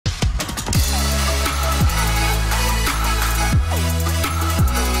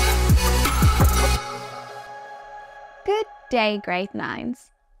day, grade 9s.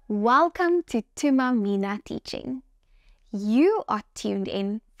 Welcome to Thuma Mina Teaching. You are tuned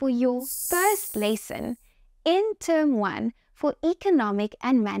in for your first lesson in Term 1 for Economic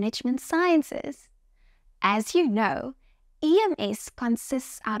and Management Sciences. As you know, EMS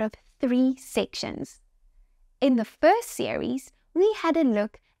consists out of 3 sections. In the first series, we had a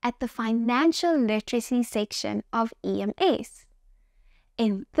look at the financial literacy section of EMS.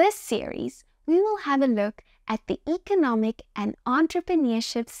 In this series, we will have a look at the economic and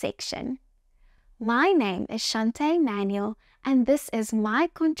entrepreneurship section. My name is Shante Manuel, and this is my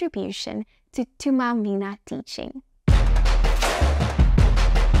contribution to Thuma Mina Teaching.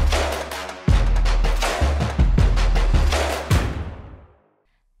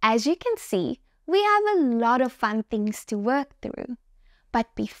 As you can see, we have a lot of fun things to work through.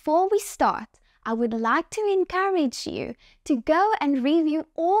 But before we start, I would like to encourage you to go and review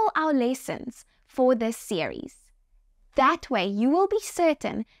all our lessons for this series. That way you will be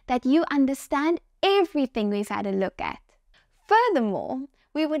certain that you understand everything we've had a look at. Furthermore,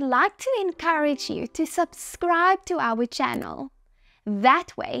 we would like to encourage you to subscribe to our channel.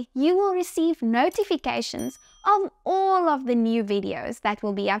 That way you will receive notifications of all of the new videos that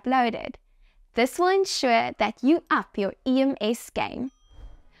will be uploaded. This will ensure that you up your EMS game.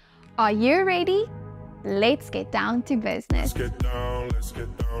 Are you ready? Let's get down to business. Let's get down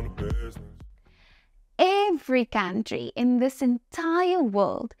to business. Every country in this entire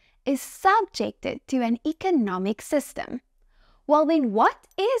world is subjected to an economic system. Well then, what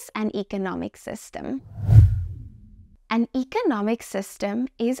is an economic system? An economic system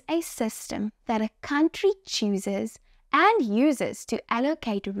is a system that a country chooses and uses to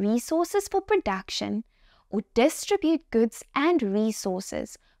allocate resources for production or distribute goods and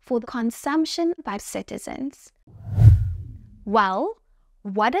resources for the consumption by citizens. Well,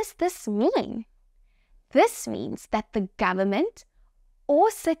 what does this mean? This means that the government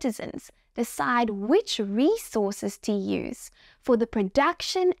or citizens decide which resources to use for the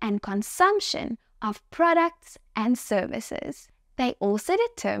production and consumption of products and services. They also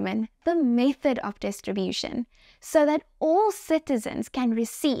determine the method of distribution so that all citizens can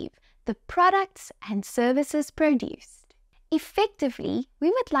receive the products and services produced. Effectively, we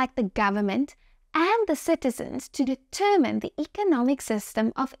would like the government and the citizens to determine the economic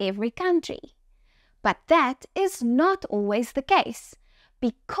system of every country. But that is not always the case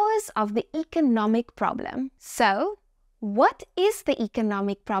because of the economic problem. So, what is the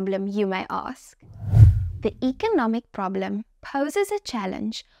economic problem, you may ask? The economic problem poses a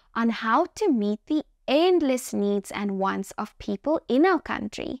challenge on how to meet the endless needs and wants of people in our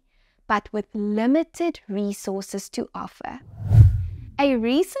country, but with limited resources to offer. A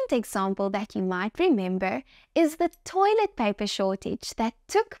recent example that you might remember is the toilet paper shortage that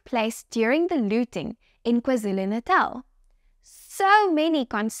took place during the looting in KwaZulu-Natal. So many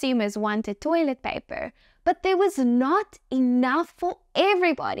consumers wanted toilet paper, but there was not enough for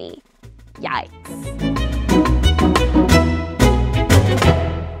everybody. Yikes!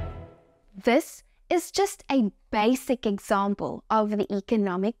 This is just a basic example of the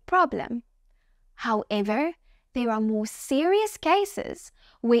economic problem. However, there are more serious cases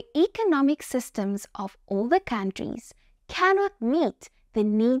where economic systems of all the countries cannot meet the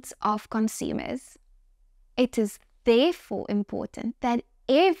needs of consumers. It is therefore important that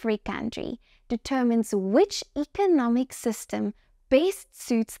every country determines which economic system best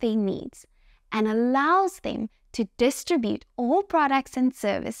suits their needs and allows them to distribute all products and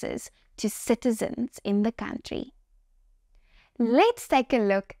services to citizens in the country. Let's take a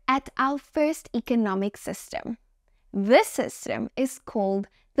look at our first economic system. This system is called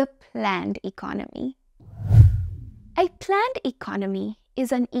the planned economy. A planned economy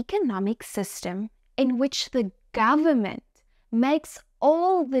is an economic system in which the government makes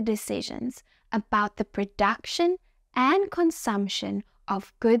all the decisions about the production and consumption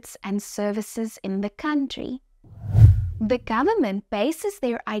of goods and services in the country. The government bases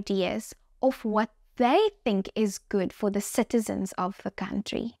their ideas off what they think is good for the citizens of the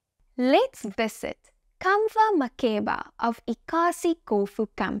country. Let's visit Kamva Makeba of Ikasi Kofu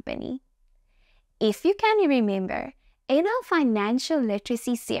Company. If you can remember, in our financial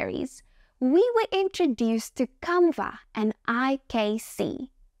literacy series, we were introduced to Kamva and IKC.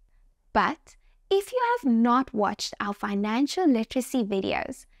 But if you have not watched our financial literacy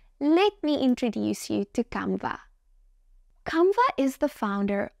videos, let me introduce you to Kamva. Kamva is the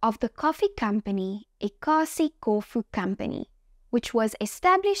founder of the coffee company Ikasi Kofu Company, which was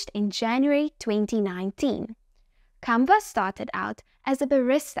established in January 2019. Kamva started out as a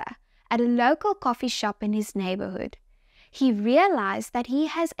barista at a local coffee shop in his neighborhood. He realized that he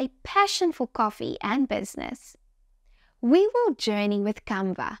has a passion for coffee and business. We will journey with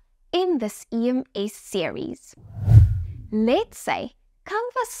Canva in this EMS series. Let's say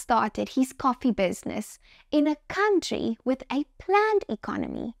Canva started his coffee business in a country with a planned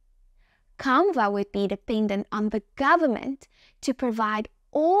economy. Canva would be dependent on the government to provide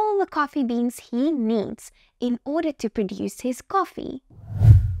all the coffee beans he needs in order to produce his coffee.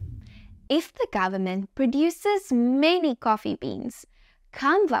 If the government produces many coffee beans,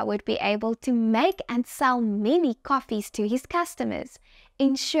 Canva would be able to make and sell many coffees to his customers,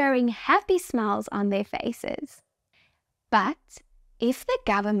 ensuring happy smiles on their faces. But if the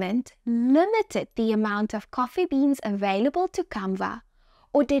government limited the amount of coffee beans available to Canva,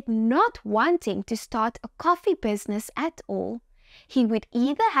 or did not want him to start a coffee business at all, he would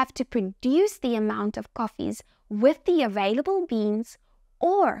either have to produce the amount of coffees with the available beans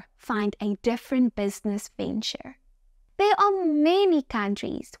or find a different business venture. There are many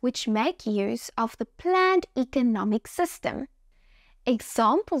countries which make use of the planned economic system.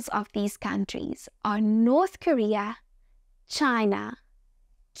 Examples of these countries are North Korea, China,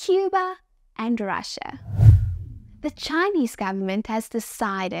 Cuba, and Russia. The Chinese government has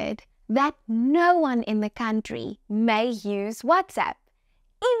decided that no one in the country may use WhatsApp.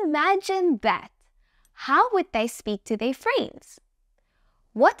 Imagine that! How would they speak to their friends?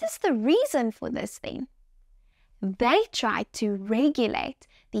 What is the reason for this then? They tried to regulate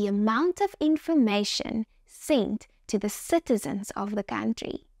the amount of information sent to the citizens of the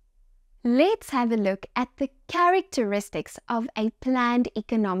country. Let's have a look at the characteristics of a planned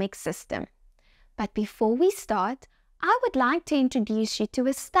economic system. But before we start, I would like to introduce you to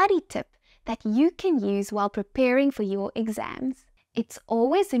a study tip that you can use while preparing for your exams. It's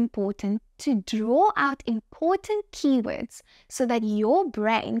always important to draw out important keywords so that your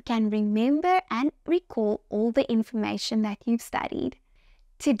brain can remember and recall all the information that you've studied.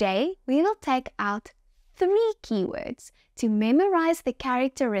 Today, we will take out 3 keywords to memorize the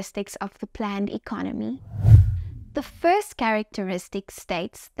characteristics of the planned economy. The first characteristic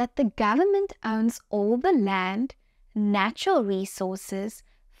states that the government owns all the land, natural resources,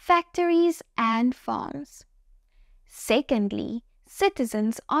 factories, and farms. Secondly,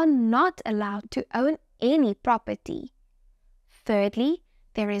 citizens are not allowed to own any property. Thirdly,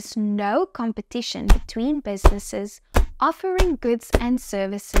 there is no competition between businesses offering goods and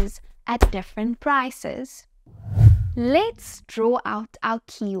services at different prices. Let's draw out our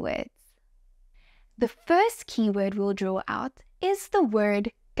keywords. The first keyword we'll draw out is the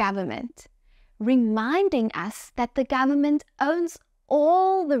word government, reminding us that the government owns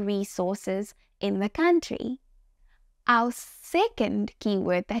all the resources in the country. Our second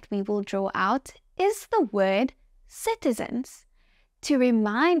keyword that we will draw out is the word citizens, to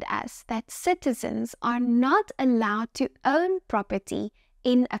remind us that citizens are not allowed to own property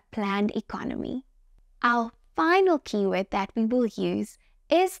in a planned economy. Our final keyword that we will use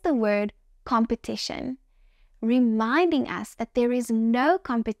is the word competition, reminding us that there is no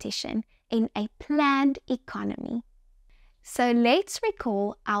competition in a planned economy. So let's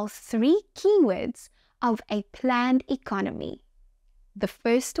recall our 3 keywords of a planned economy. The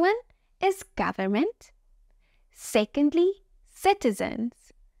first one is government, secondly, citizens,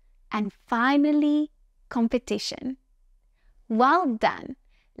 and finally, competition. Well done!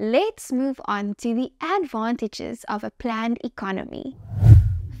 Let's move on to the advantages of a planned economy.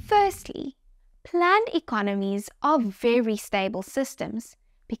 Firstly, planned economies are very stable systems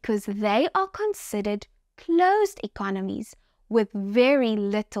because they are considered closed economies with very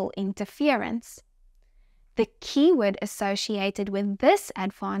little interference. The keyword associated with this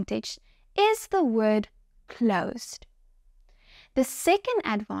advantage is the word closed. The second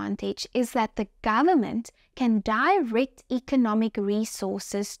advantage is that the government can direct economic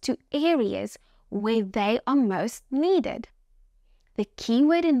resources to areas where they are most needed. The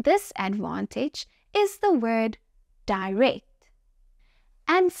keyword in this advantage is the word direct.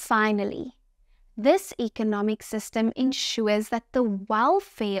 And finally, this economic system ensures that the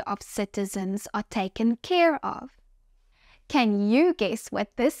welfare of citizens are taken care of. Can you guess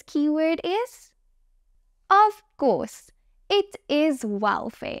what this keyword is? Of course, it is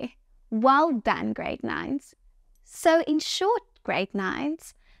welfare. Well done, grade 9s. So in short, grade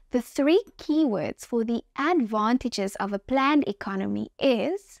 9s, the 3 keywords for the advantages of a planned economy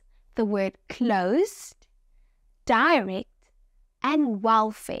is the word closed, direct, and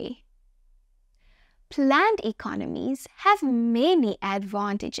welfare. Planned economies have many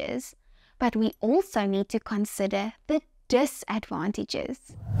advantages, but we also need to consider the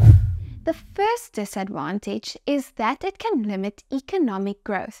disadvantages. The first disadvantage is that it can limit economic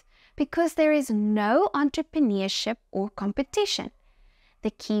growth because there is no entrepreneurship or competition.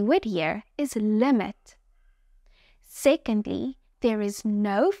 The keyword here is limit. Secondly, there is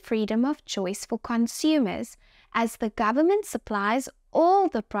no freedom of choice for consumers as the government supplies all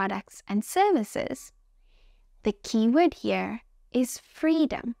the products and services. The keyword here is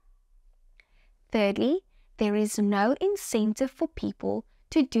freedom. Thirdly, there is no incentive for people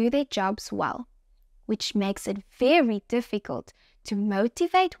to do their jobs well, which makes it very difficult to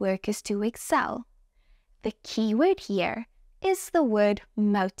motivate workers to excel. The keyword here is the word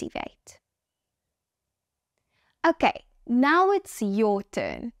motivate. Okay, now it's your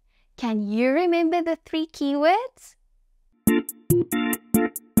turn. Can you remember the 3 keywords?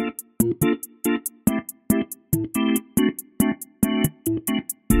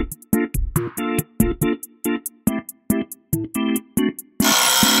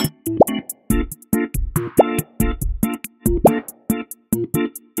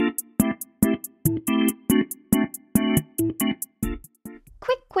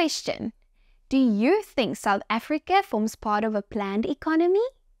 Quick question. Do you think South Africa forms part of a planned economy?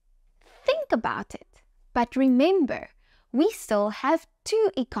 Think about it. But remember, we still have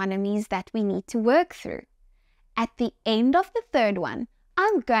 2 economies that we need to work through. At the end of the 3rd one,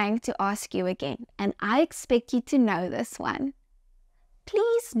 I'm going to ask you again, and I expect you to know this one.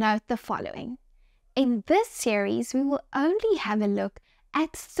 Please note the following. In this series, we will only have a look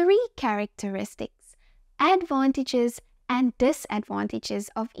at 3 characteristics, advantages and disadvantages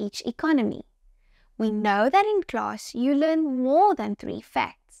of each economy. We know that in class you learn more than 3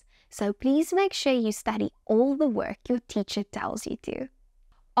 facts, so please make sure you study all the work your teacher tells you to.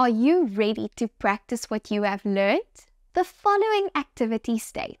 Are you ready to practice what you have learned? The following activity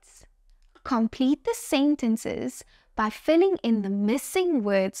states: complete the sentences by filling in the missing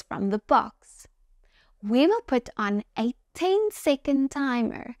words from the box. We will put on a 10-second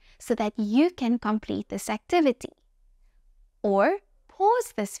timer so that you can complete this activity. Or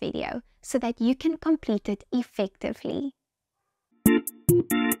pause this video so that you can complete it effectively.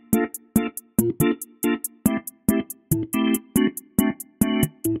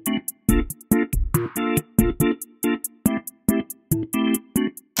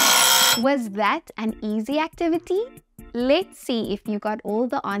 Was that an easy activity? Let's see if you got all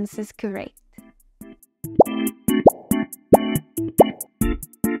the answers correct.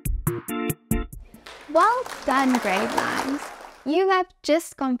 Well done, grade 9s. You have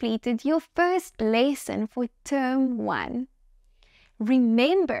just completed your first lesson for term 1.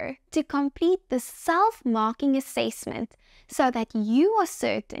 Remember to complete the self-marking assessment so that you are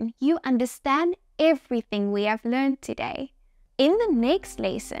certain you understand everything we have learned today. In the next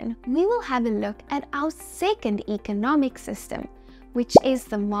lesson, we will have a look at our 2nd economic system, which is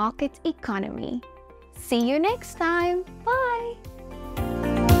the market economy. See you next time. Bye!